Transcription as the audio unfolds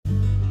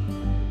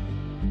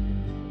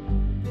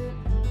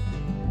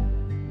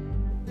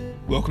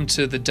Welcome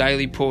to the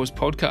Daily Pause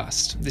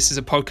podcast. This is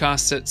a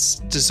podcast that's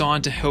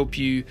designed to help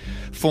you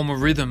form a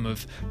rhythm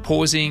of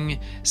pausing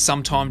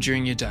sometime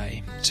during your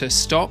day, to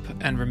stop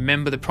and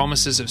remember the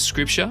promises of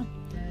Scripture,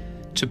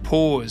 to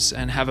pause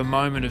and have a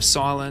moment of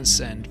silence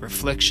and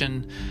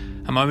reflection,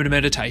 a moment of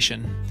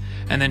meditation,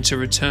 and then to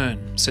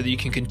return so that you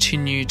can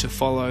continue to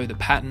follow the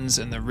patterns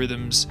and the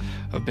rhythms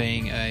of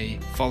being a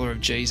follower of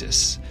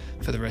Jesus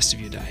for the rest of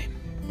your day.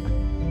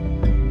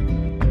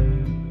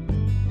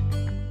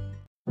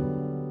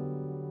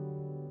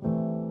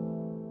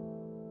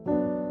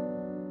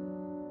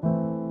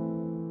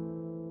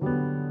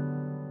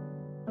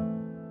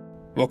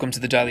 Welcome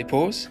to the Daily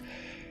Pause.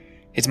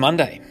 It's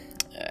Monday,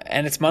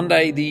 and it's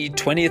Monday the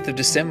 20th of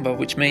December,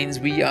 which means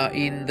we are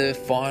in the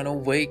final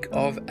week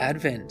of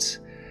Advent.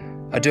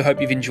 I do hope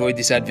you've enjoyed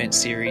this Advent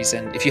series,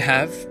 and if you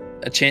have,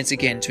 a chance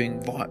again to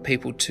invite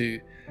people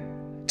to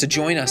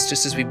join us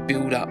just as we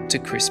build up to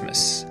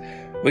Christmas.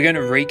 We're going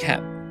to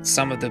recap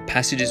some of the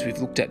passages we've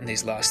looked at in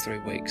these last 3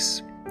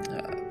 weeks,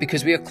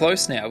 because we are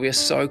close now. We are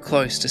so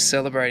close to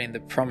celebrating the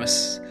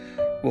promise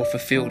well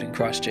fulfilled in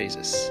Christ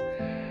Jesus.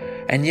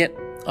 And yet,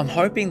 I'm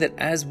hoping that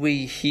as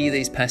we hear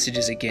these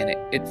passages again,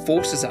 it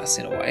forces us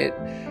in a way.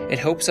 It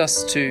helps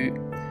us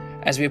to,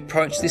 as we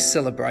approach this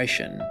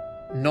celebration,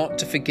 not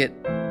to forget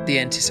the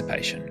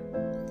anticipation.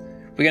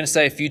 We're going to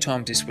say a few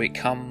times this week,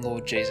 "Come,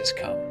 Lord Jesus,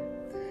 come."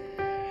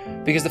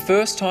 Because the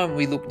first time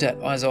we looked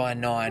at Isaiah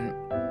 9,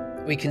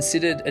 we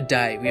considered a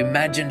day. We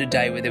imagined a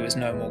day where there was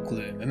no more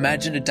gloom.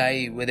 Imagined a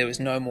day where there was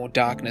no more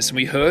darkness. And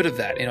we heard of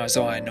that in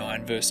Isaiah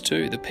 9 verse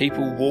 2. The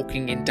people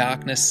walking in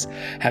darkness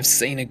have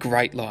seen a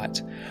great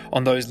light.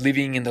 On those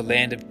living in the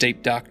land of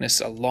deep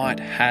darkness, a light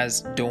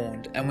has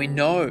dawned. And we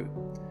know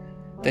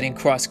that in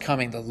Christ's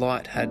coming, the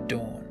light had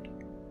dawned.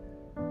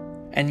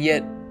 And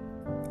yet,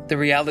 the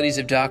realities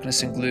of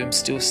darkness and gloom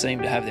still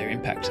seem to have their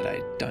impact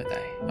today, don't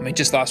they? I mean,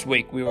 just last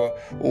week we were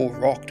all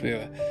rocked. We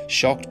were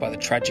shocked by the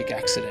tragic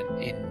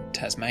accident in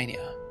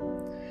Tasmania.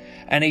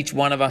 And each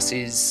one of us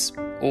is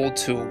all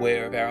too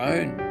aware of our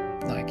own,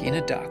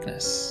 inner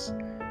darkness.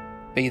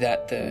 Be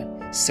that the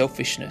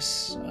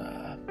selfishness,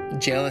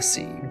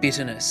 jealousy,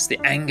 bitterness, the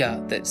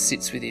anger that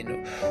sits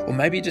within, or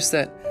maybe just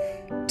that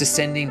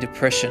descending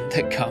depression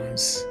that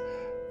comes,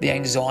 the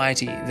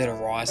anxiety that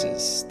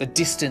arises, the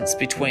distance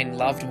between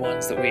loved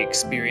ones that we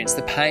experience,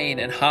 the pain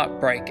and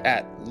heartbreak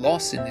at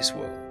loss in this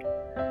world.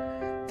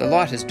 The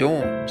light has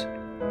dawned.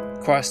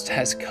 Christ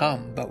has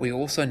come, but we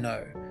also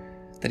know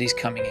that he's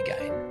coming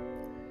again.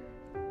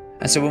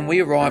 And so when we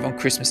arrive on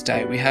Christmas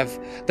Day, we have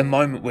the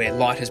moment where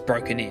light has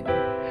broken in,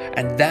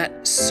 and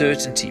that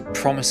certainty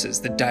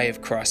promises the day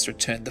of Christ's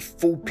return. The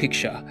full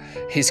picture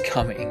is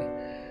coming,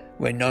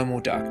 where no more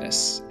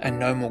darkness and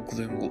no more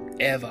gloom will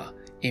ever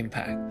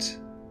impact.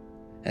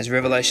 As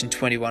Revelation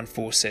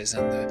 21:4 says,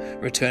 "On the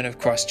return of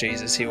Christ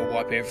Jesus, he will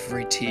wipe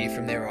every tear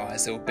from their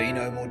eyes. There will be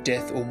no more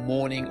death or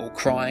mourning or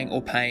crying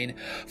or pain,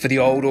 for the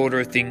old order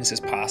of things has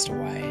passed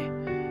away."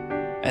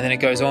 And then it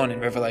goes on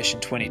in Revelation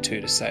 22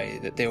 to say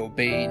that there will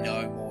be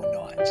no more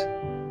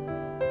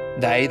night.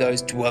 They,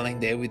 those dwelling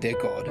there with their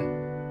God,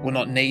 will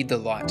not need the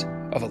light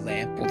of a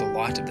lamp or the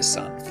light of the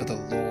sun, for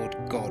the Lord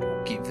God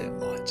will give them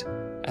light,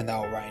 and they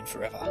will reign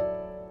forever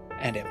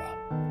and ever.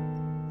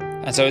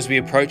 And so as we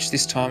approach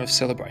this time of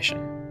celebration,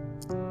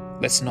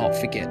 let's not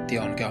forget the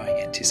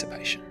ongoing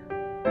anticipation.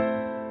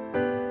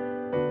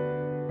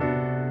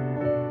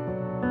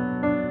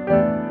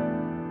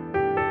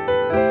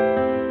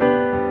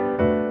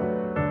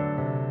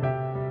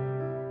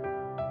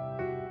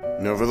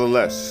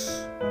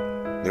 Nevertheless,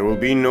 there will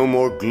be no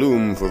more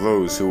gloom for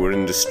those who are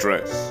in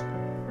distress.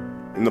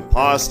 In the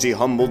past he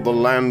humbled the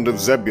land of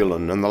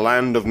Zebulun and the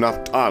land of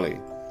Naphtali,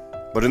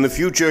 but in the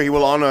future he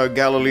will honor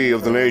Galilee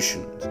of the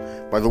nations,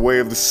 by the way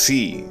of the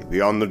sea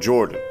beyond the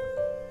Jordan.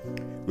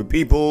 The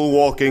people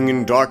walking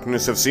in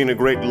darkness have seen a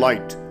great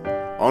light.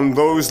 On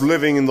those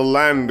living in the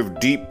land of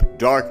deep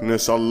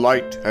darkness a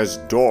light has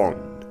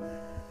dawned.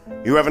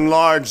 You have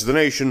enlarged the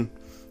nation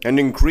and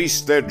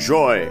increased their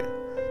joy.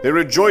 They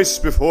rejoice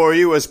before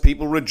you as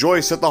people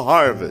rejoice at the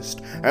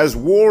harvest, as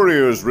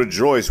warriors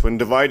rejoice when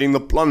dividing the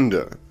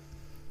plunder.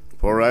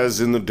 For as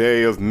in the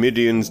day of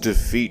Midian's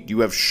defeat you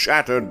have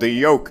shattered the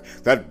yoke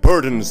that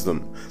burdens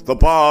them, the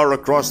bar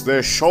across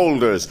their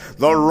shoulders,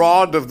 the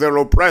rod of their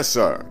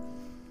oppressor.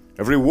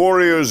 Every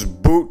warrior's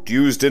boot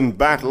used in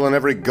battle and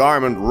every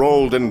garment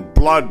rolled in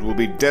blood will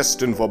be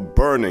destined for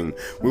burning,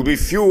 will be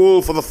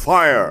fuel for the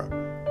fire.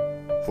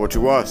 For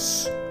to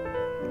us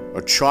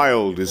a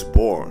child is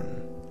born.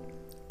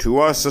 To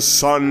us a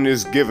son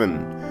is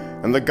given,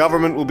 and the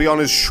government will be on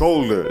his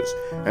shoulders,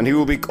 and he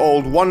will be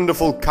called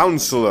Wonderful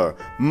Counselor,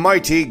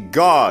 Mighty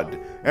God,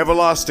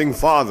 Everlasting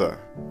Father,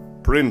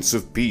 Prince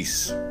of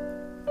Peace.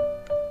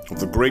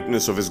 Of the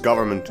greatness of his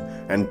government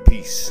and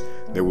peace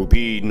there will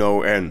be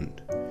no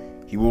end.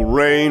 He will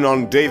reign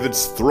on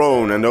David's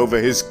throne and over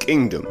his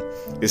kingdom,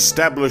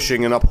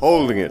 establishing and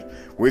upholding it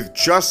with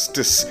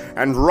justice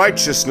and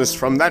righteousness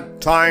from that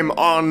time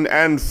on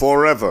and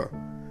forever.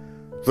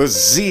 The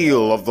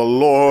zeal of the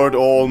Lord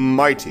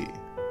Almighty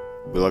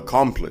will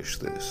accomplish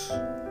this.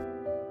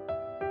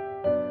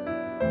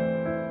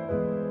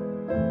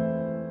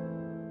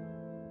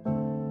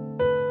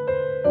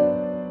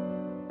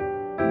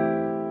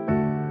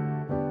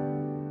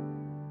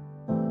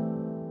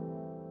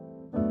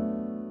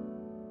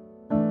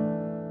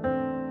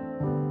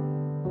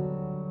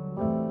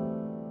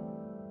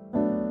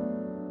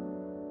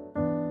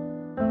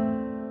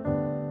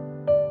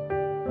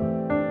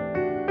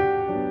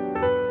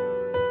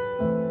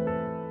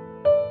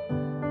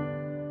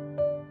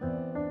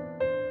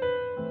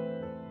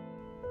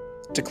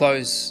 To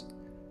close,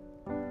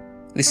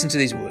 listen to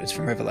these words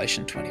from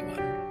Revelation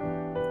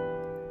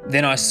 21.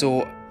 Then I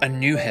saw a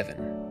new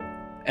heaven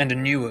and a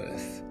new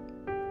earth,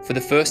 for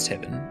the first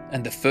heaven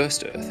and the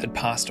first earth had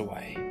passed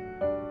away,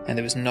 and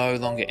there was no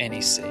longer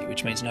any sea,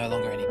 which means no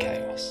longer any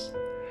chaos.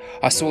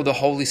 I saw the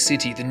holy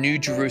city, the new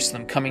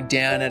Jerusalem, coming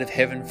down out of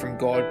heaven from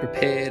God,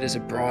 prepared as a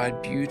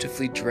bride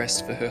beautifully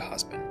dressed for her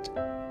husband.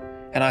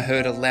 And I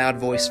heard a loud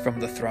voice from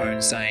the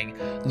throne saying,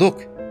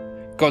 "Look,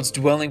 God's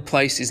dwelling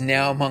place is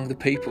now among the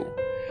people,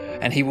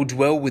 and he will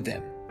dwell with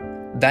them.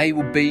 They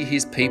will be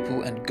his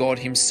people, and God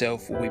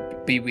himself will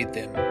be with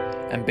them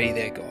and be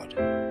their God.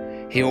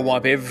 He will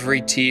wipe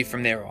every tear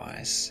from their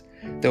eyes.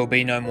 There will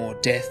be no more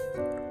death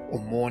or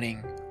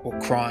mourning or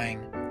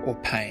crying or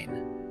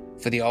pain,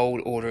 for the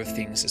old order of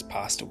things has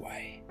passed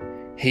away."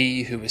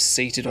 He who was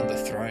seated on the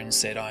throne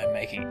said, "I am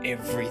making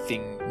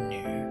everything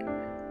new."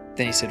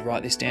 Then he said,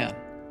 "Write this down,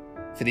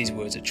 for these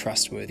words are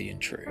trustworthy and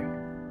true."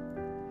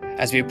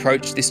 As we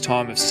approach this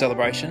time of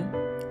celebration,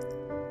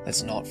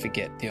 let's not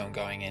forget the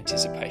ongoing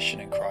anticipation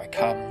and cry,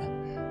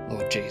 "Come,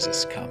 Lord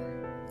Jesus, come."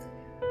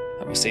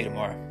 And we'll see you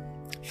tomorrow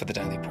for the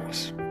Daily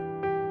Pause.